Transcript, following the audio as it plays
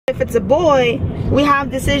if it's a boy, we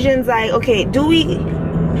have decisions like, okay, do we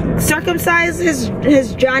circumcise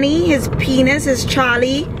his Johnny, his penis, his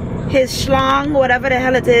Charlie, his schlong, whatever the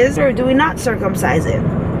hell it is, or do we not circumcise it?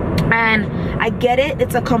 And I get it,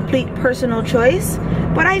 it's a complete personal choice,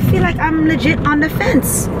 but I feel like I'm legit on the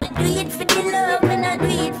fence.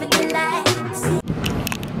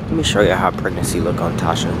 Let me show you how pregnancy look on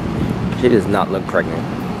Tasha. She does not look pregnant.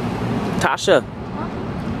 Tasha,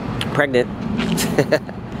 pregnant.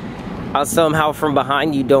 I'll somehow from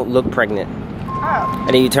behind you don't look pregnant. Oh.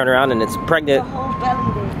 And then you turn around and it's pregnant. The whole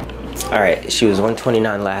belly there. Alright, she was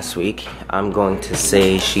 129 last week. I'm going to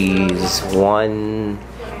say she's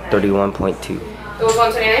 131.2. It was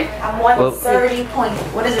 129? I'm 130 point,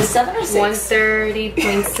 what is it, 7 or 6?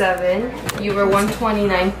 130.7. You were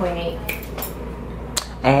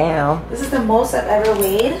 129.8. Ow. This is the most I've ever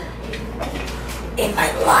weighed in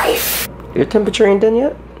my life. Your temperature ain't done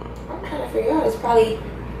yet? I'm trying to figure out, it's probably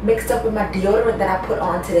mixed up with my deodorant that I put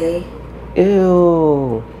on today.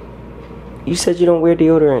 Ew. You said you don't wear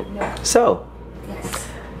deodorant. No. So, Yes.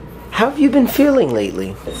 how have you been feeling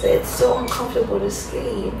lately? It's so uncomfortable to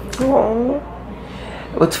sleep. Aww.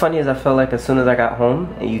 What's funny is I felt like as soon as I got home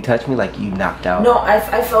and you touched me, like you knocked out. No, I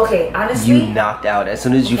felt, okay, honestly. You knocked out. As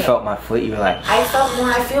soon as you felt my foot, you were like. I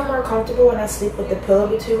feel more comfortable when I sleep with the pillow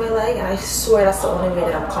between my leg, and I swear that's the only way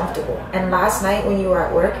that I'm comfortable. And last night when you were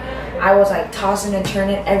at work, I was like tossing and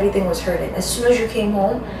turning, everything was hurting. As soon as you came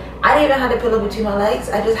home, I didn't even have the pillow between my legs.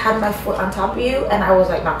 I just had my foot on top of you, and I was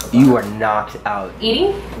like knocked out. You were knocked out.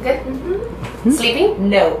 Eating? Good? Mm-hmm. Sleeping?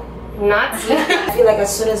 No. Not sleeping? I feel like as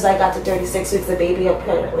soon as I got to 36 weeks, the baby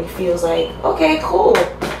apparently feels like, okay, cool.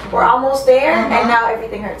 We're almost there, and now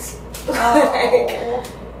everything hurts. Like,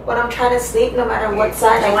 when I'm trying to sleep, no matter what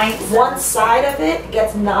side, like one side of it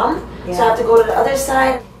gets numb, so I have to go to the other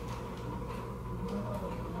side.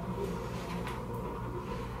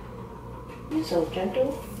 You're so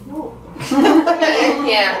gentle. No.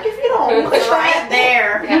 Yeah. If you don't push right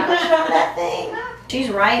there. Yeah. That thing. She's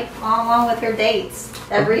right along with her dates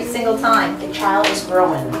every single time. The child is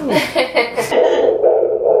growing.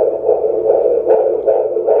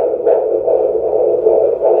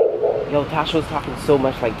 Yo, Tasha was talking so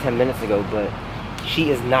much like 10 minutes ago, but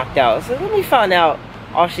she is knocked out. So let me find out.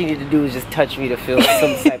 All she needed to do is just touch me to feel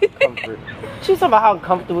some type of comfort. She was talking about how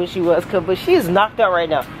uncomfortable she was, but she is knocked out right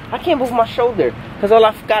now. I can't move my shoulder because all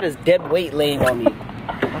I've got is dead weight laying on me.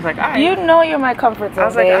 I was like, all right. You know you're my comfort zone, I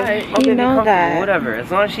was like, all right, you know that. Whatever,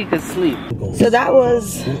 as long as she could sleep. So that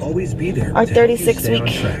was our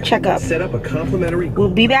 36-week checkup. Set up a complimentary. We'll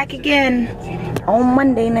be back again on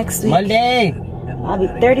Monday next week. Monday. I'll be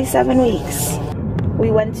 37 weeks. We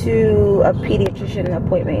went to a pediatrician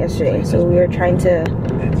appointment yesterday, so we were trying to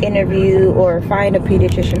interview or find a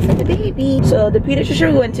pediatrician for the baby. So the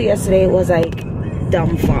pediatrician we went to yesterday was like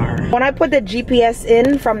dumb far. When I put the GPS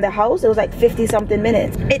in from the house, it was like 50 something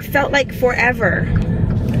minutes. It felt like forever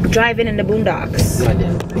driving in the boondocks. I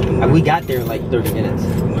did. We got there in like 30 minutes.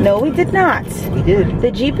 No, we did not. We did. The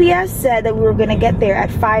GPS said that we were gonna get there at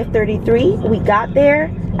 5:33. We got there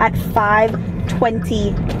at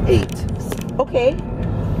 5:28. Okay.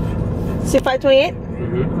 So 5:28?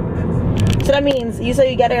 So that means you said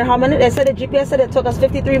you got there in how many? They said the GPS said it took us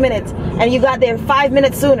 53 minutes and you got there 5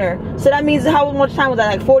 minutes sooner. So that means how much time was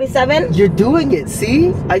that? Like 47? You're doing it,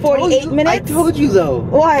 see? 48 minutes? I told you though.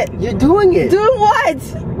 What? You're doing it. Doing what?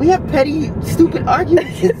 We have petty, stupid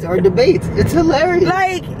arguments or debates. It's hilarious.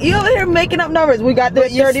 Like, you over here making up numbers. We got there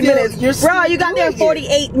in 30 minutes. Bro, you got there in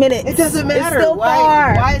 48 minutes. It doesn't matter. It's still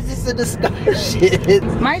far. Why is this a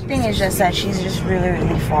discussion? My thing is just that she's just really,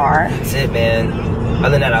 really far. That's it, man.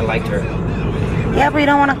 Other than that, I liked her. Yeah, but you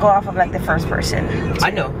don't want to go off of like the first person. I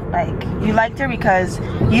know. Like, you liked her because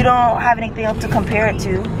you don't have anything else to compare it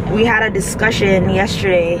to. We had a discussion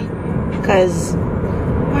yesterday because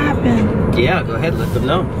what happened? Yeah, go ahead, let them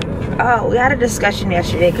know. Oh, we had a discussion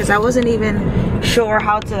yesterday because I wasn't even sure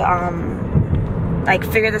how to like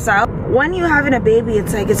figure this out. When you're having a baby,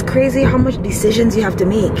 it's like it's crazy how much decisions you have to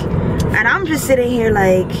make. And I'm just sitting here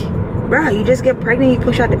like, bro, you just get pregnant, you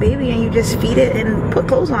push out the baby and you just feed it and put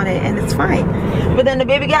clothes on it and it's fine. But then the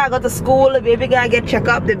baby gotta go to school, the baby gotta get checked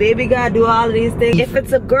up, the baby gotta do all of these things. If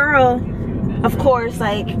it's a girl, of course,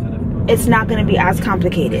 like, it's not gonna be as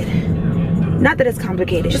complicated. Not that it's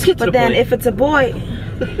complicated, but then if it's a boy,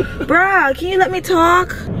 bruh, can you let me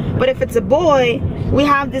talk? But if it's a boy, we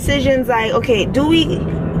have decisions like, okay, do we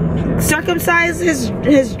circumcise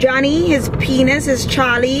his Johnny, his penis, his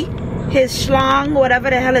Charlie, his schlong,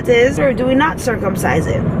 whatever the hell it is, or do we not circumcise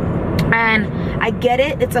it? And I get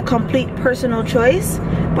it, it's a complete personal choice,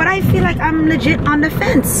 but I feel like I'm legit on the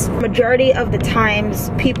fence. Majority of the times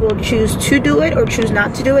people choose to do it or choose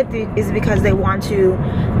not to do it is because they want to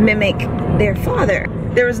mimic their father.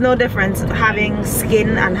 There is no difference having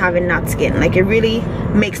skin and having not skin. Like, it really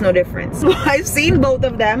makes no difference. I've seen both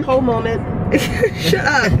of them. Whole moment. Shut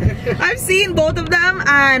up. I've seen both of them,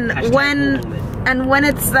 and when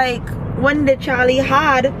it's like, when the Charlie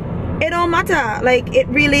had, it don't matter. Like, it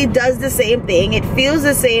really does the same thing. It feels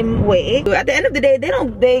the same way. At the end of the day,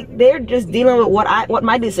 they're just dealing with what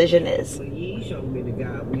my decision is.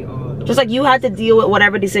 Just like you had to deal with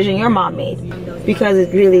whatever decision your mom made, because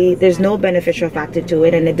it really, there's no beneficial factor to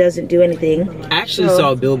it, and it doesn't do anything. I actually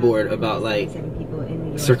saw a billboard about like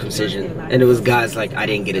circumcision, and it was guys like, I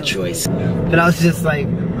didn't get a choice, and I was just like,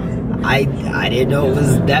 I didn't know it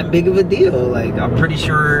was that big of a deal. Like, I'm pretty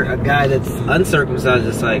sure a guy that's uncircumcised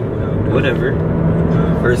is like, whatever,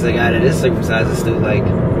 versus a guy that is circumcised is still like,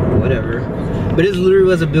 whatever. But it literally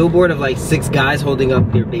was a billboard of like 6 guys holding up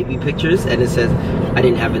their baby pictures, and it says, I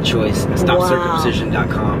didn't have a choice,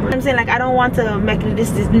 stopcircumcision.com. I'm saying, like, I don't want to make this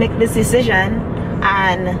decision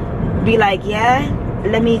and be like, yeah,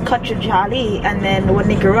 let me cut your Charlie, and then when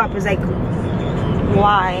they grow up, it's like,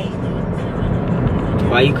 why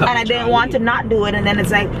you cut? And I didn't want to not do it, and then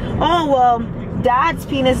it's like, oh well, dad's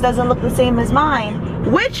penis doesn't look the same as mine,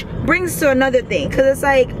 which brings to another thing, because it's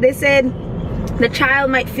like, they said the child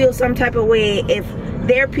might feel some type of way if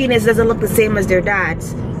their penis doesn't look the same as their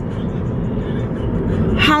dad's.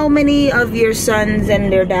 How many of your sons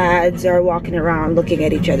and their dads are walking around looking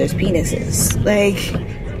at each other's penises? Like,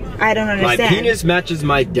 I don't understand. My penis matches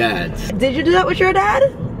my dad's. Did you do that with your dad?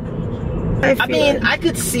 I mean, I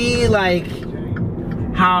could see like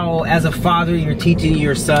how as a father you're teaching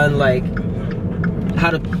your son like how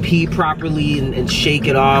to pee properly and shake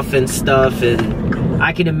it off and stuff, and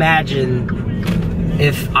I can imagine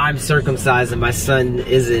if I'm circumcised and my son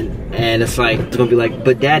isn't, and it's like, it's gonna be like,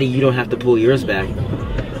 but daddy, you don't have to pull yours back.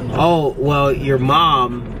 Oh, well, your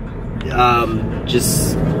mom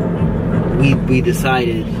just we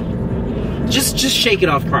decided just shake it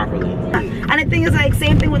off properly. And the thing is, like,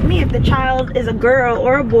 same thing with me. If the child is a girl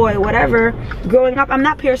or a boy, whatever, growing up, I'm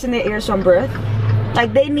not piercing their ears from birth.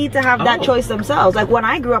 Like, they need to have that choice themselves. Like, when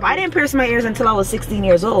I grew up, I didn't pierce my ears until I was 16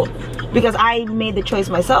 years old, because I made the choice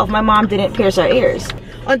myself. My mom didn't pierce her ears.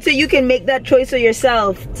 Until you can make that choice for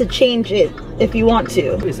yourself to change it if you want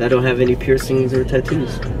to. I don't have any piercings or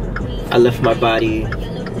tattoos. I left my body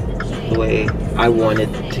the way I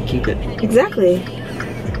wanted to keep it. Exactly.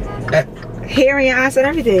 Hair in your ass and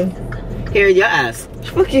everything. Hair in your ass.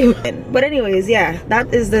 Fuck you. But anyways, yeah,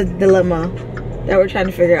 that is the dilemma that we're trying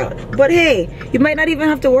to figure out. But hey, you might not even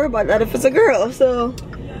have to worry about that if it's a girl, so.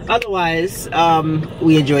 Otherwise,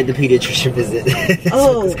 we enjoyed the pediatrician visit.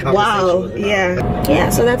 Oh, wow, yeah. Yeah,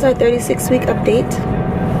 so that's our 36-week update.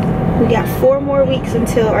 We got 4 more weeks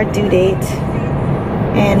until our due date.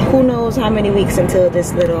 And who knows how many weeks until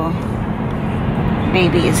this little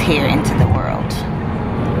baby is here into the world.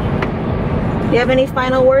 You have any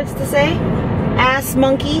final words to say? Ass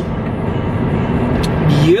monkey?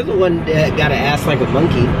 You're the one that got to ask like a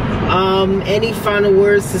monkey. Any final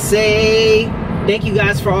words to say? Thank you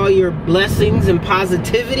guys for all your blessings and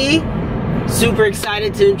positivity. Super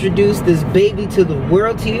excited to introduce this baby to the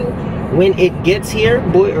world to you when it gets here,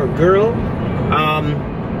 boy or girl.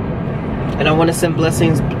 And I want to send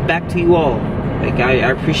blessings back to you all. Like, I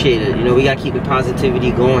appreciate it. You know, we got to keep the positivity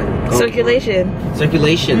going. Circulation,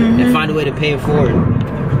 and find a way to pay it forward.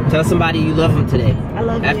 Tell somebody you love them today. I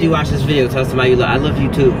love you. After you watch this video, tell somebody you love. I love you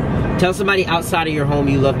too. Tell somebody outside of your home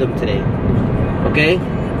you love them today. Okay?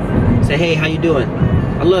 Say, hey, how you doing?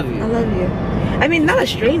 I love you. I love you. I mean, not a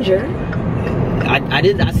stranger.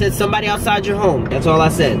 I said somebody outside your home. That's all I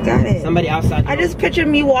said. Got it. Somebody outside your home. I just pictured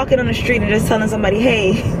me walking on the street and just telling somebody,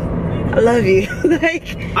 hey, I love you.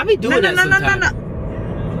 Like, I be doing that sometimes.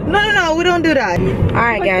 No, we don't do that.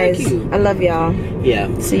 Alright, guys. I love y'all. Yeah.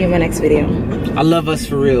 See you in my next video. I love us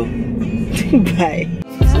for real. Bye.